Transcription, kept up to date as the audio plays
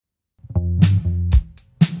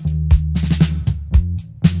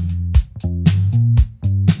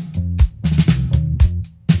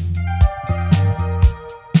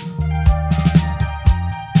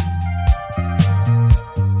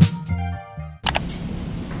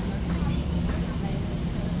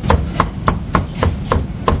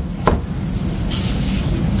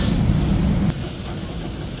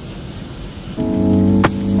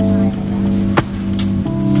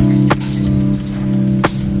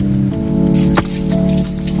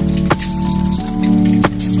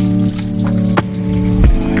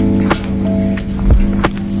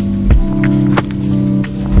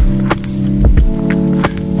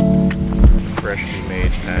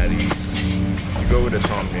go with the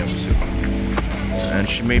tom yum soup. And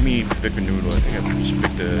she made me pick a noodle. I think I just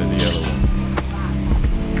picked the yellow one.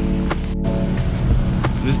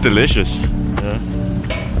 This is delicious. Yeah.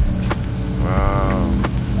 Wow.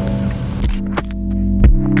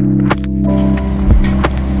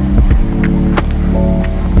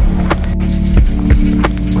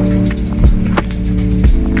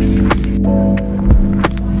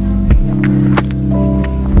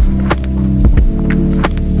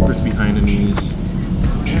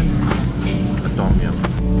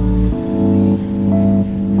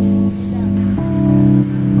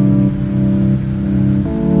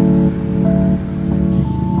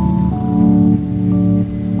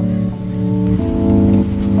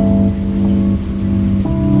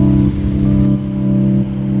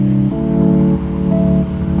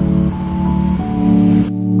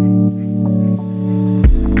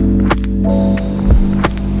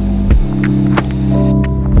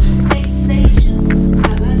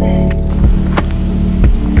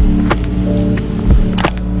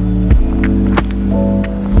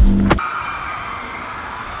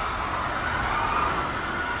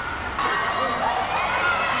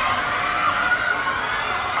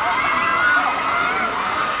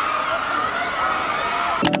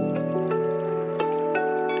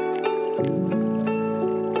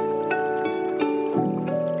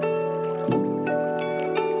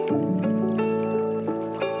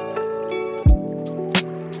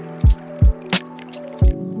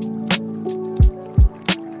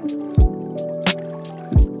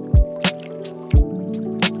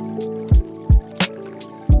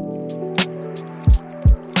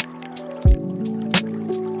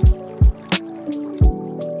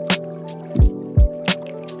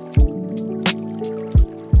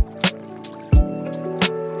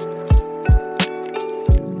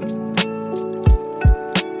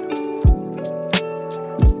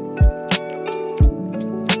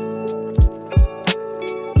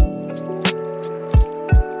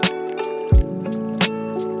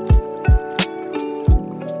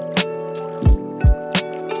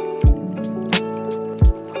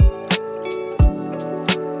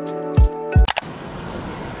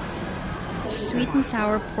 Sweet and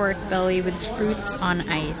sour pork belly with fruits on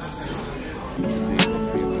ice.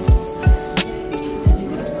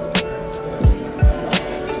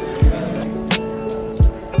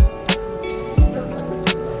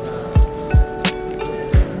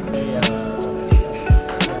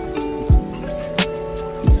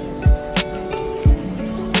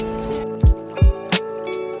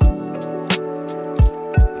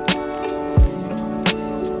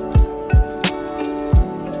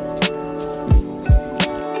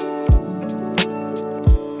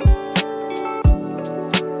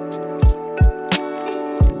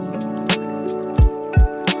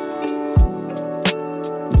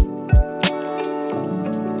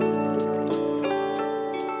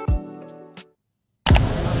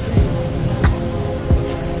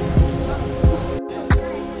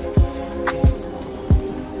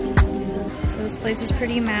 This place is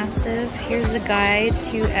pretty massive. Here's a guide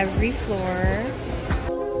to every floor.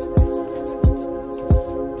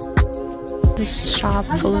 This shop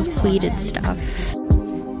full of pleated stuff.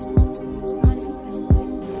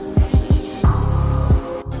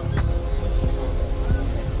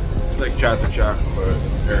 It's like Chatter Shack, but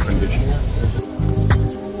air conditioned.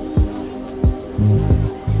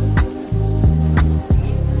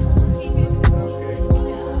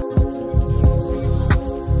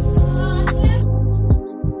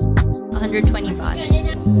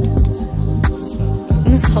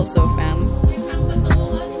 This is also a fan.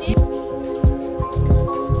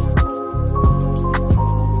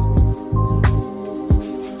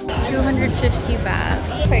 $250 baht.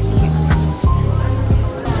 Quite cute.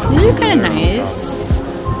 These are kind of nice.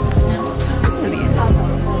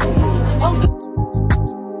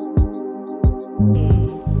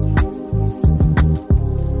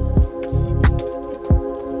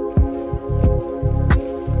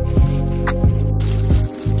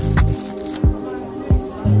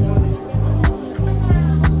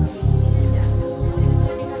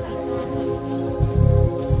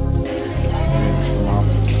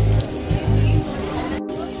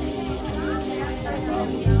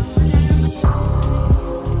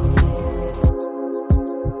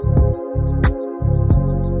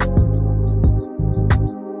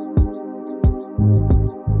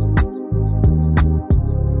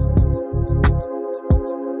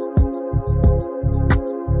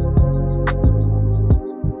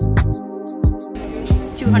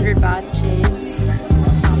 $200 shades.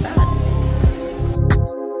 Not bad.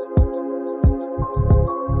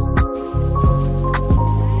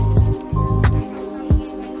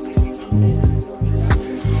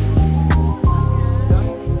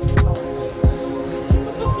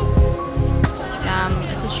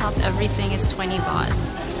 everything is 20 baht.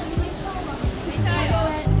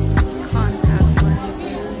 Contact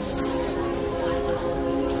lenses.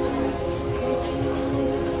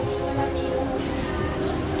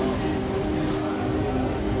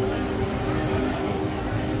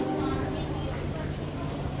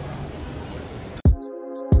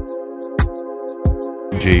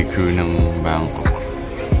 J crew ng Bangkok.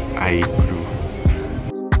 I crew.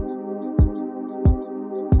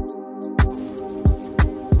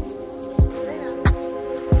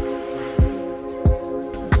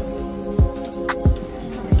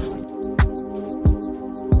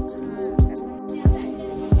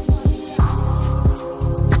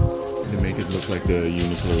 They make it look like the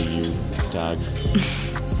Uniqlo U tag.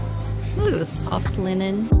 Ooh, soft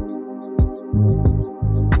linen.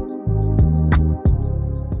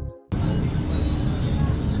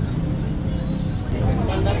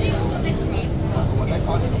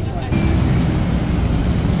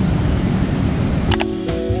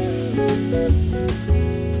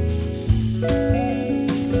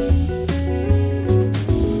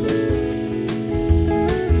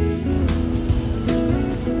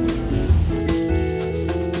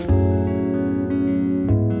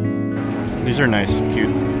 These are nice, cute.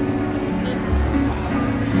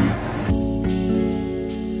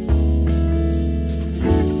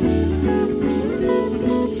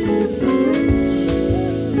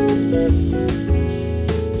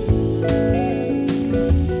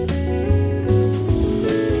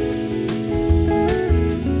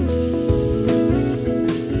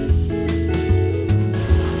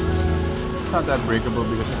 It's not that breakable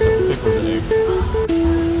because it's a pickled egg.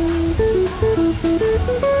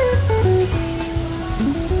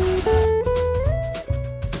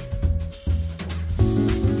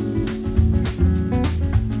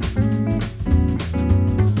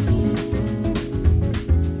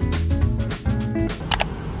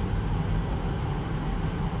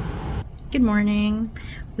 Good morning.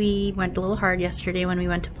 We went a little hard yesterday when we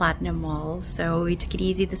went to Pratunam Mall, so we took it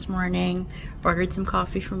easy this morning, ordered some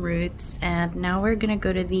coffee from Roots, and now we're gonna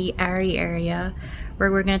go to the Ari area where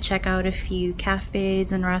we're gonna check out a few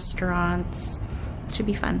cafes and restaurants. Should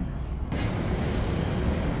be fun.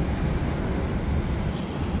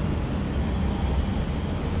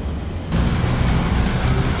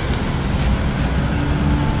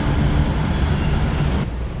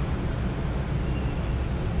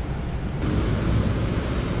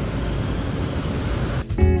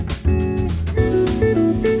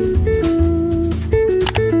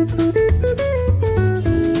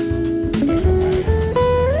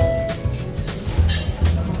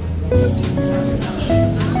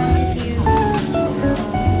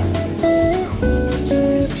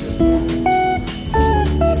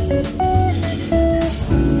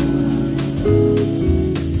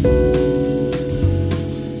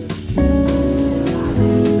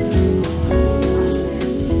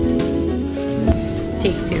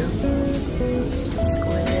 Take two.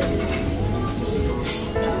 Squid.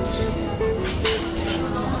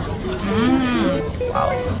 Wow.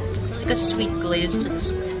 It's like a sweet glaze to the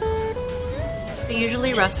squid. So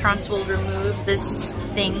usually restaurants will remove this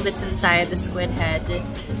thing that's inside the squid head,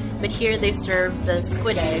 but here they serve the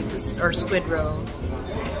squid eggs or squid roe.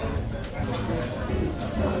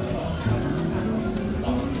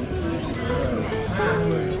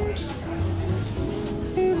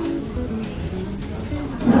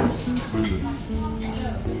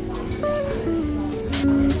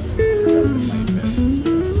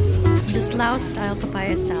 This Lao style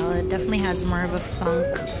papaya salad definitely has more of a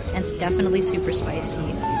funk and it's definitely super spicy.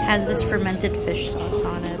 It has this fermented fish sauce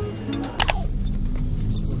on it.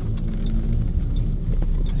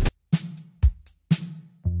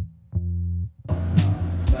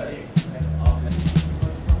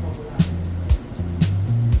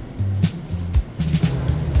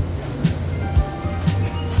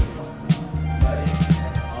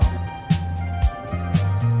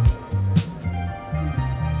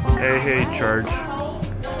 Hey, charge.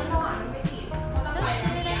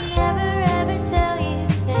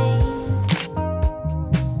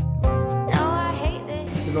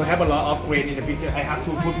 You don't have a lot of grain in the picture. I have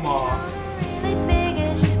to put more.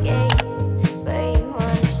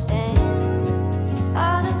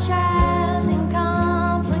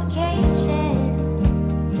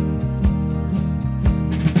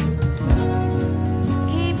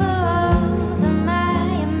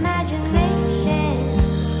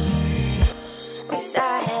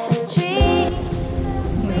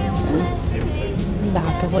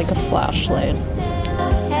 Back is like a flashlight.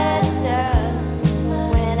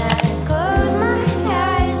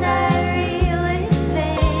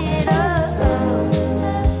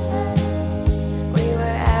 We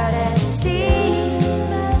were out at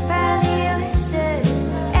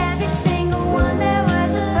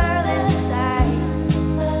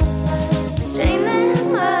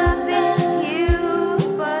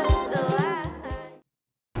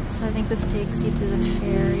This takes you to the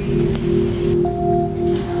ferry.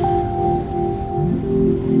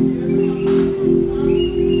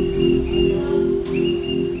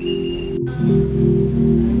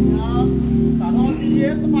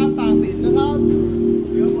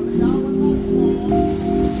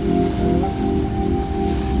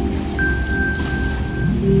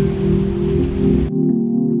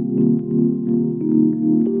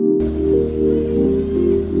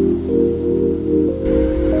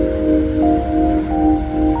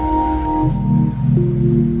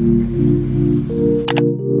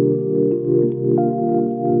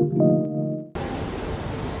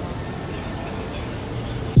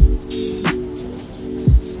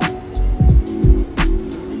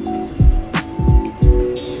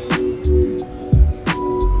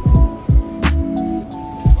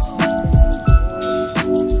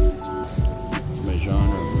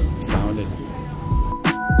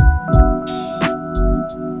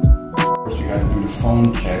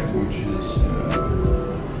 Phone check, which is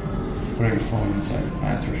putting the phone inside the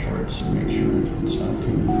pants or shorts to make sure it's not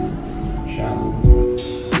too shallow.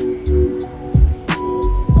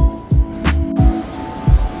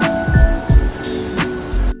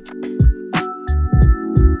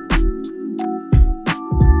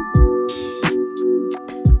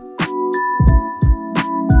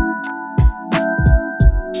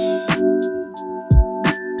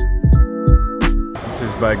 This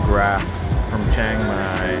is by Graph from Chiang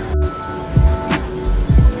Mai.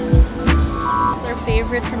 It's our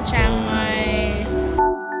favorite from Chiang Mai.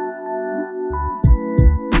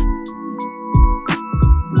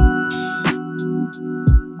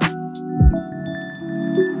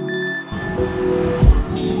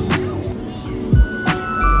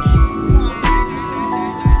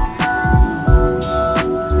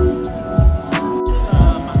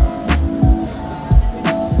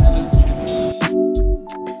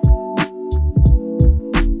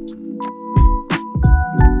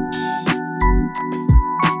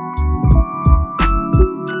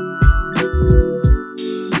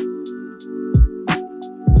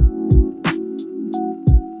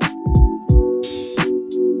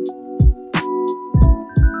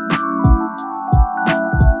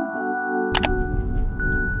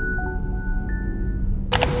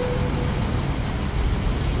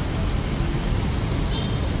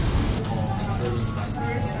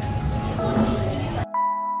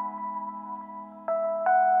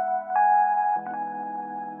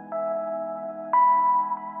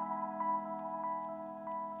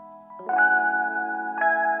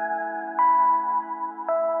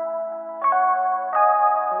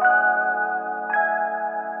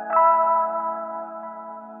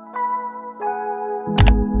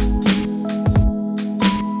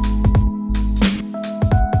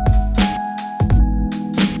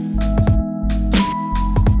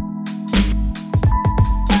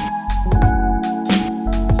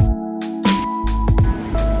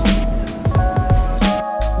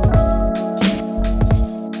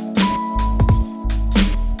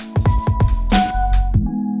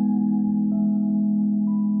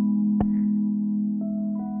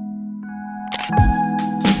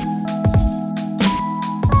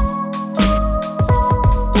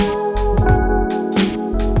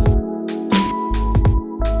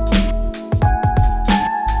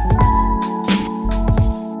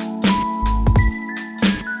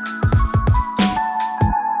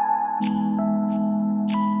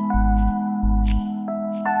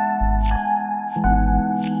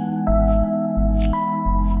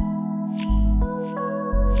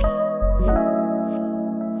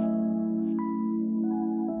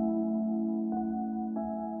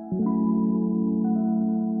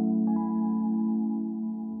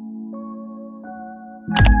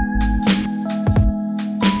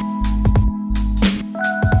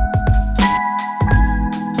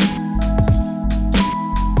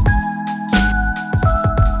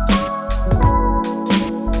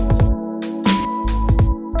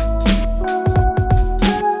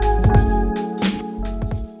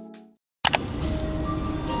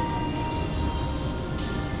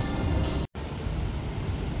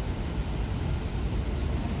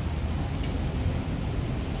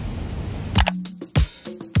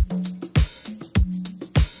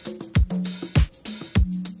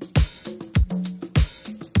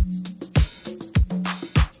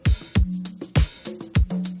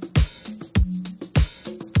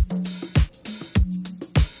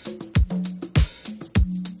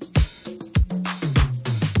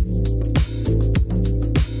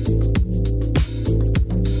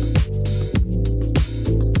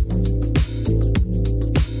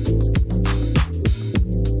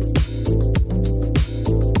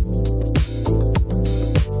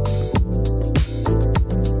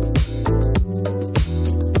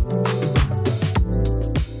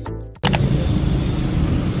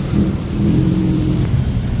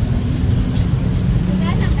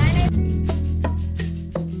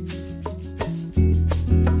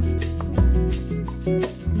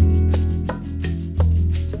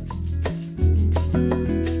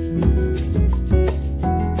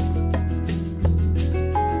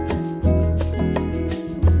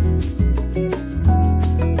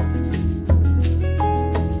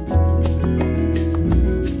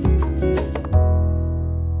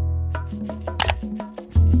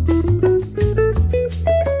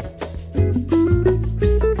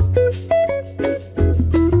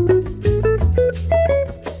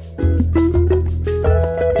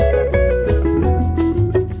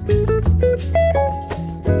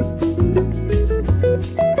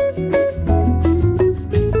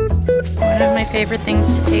 Favorite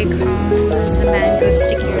things to take home is the mango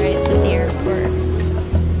sticky rice at the airport.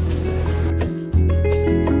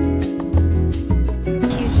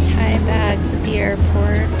 Cute Thai bags at the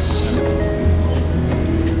airport.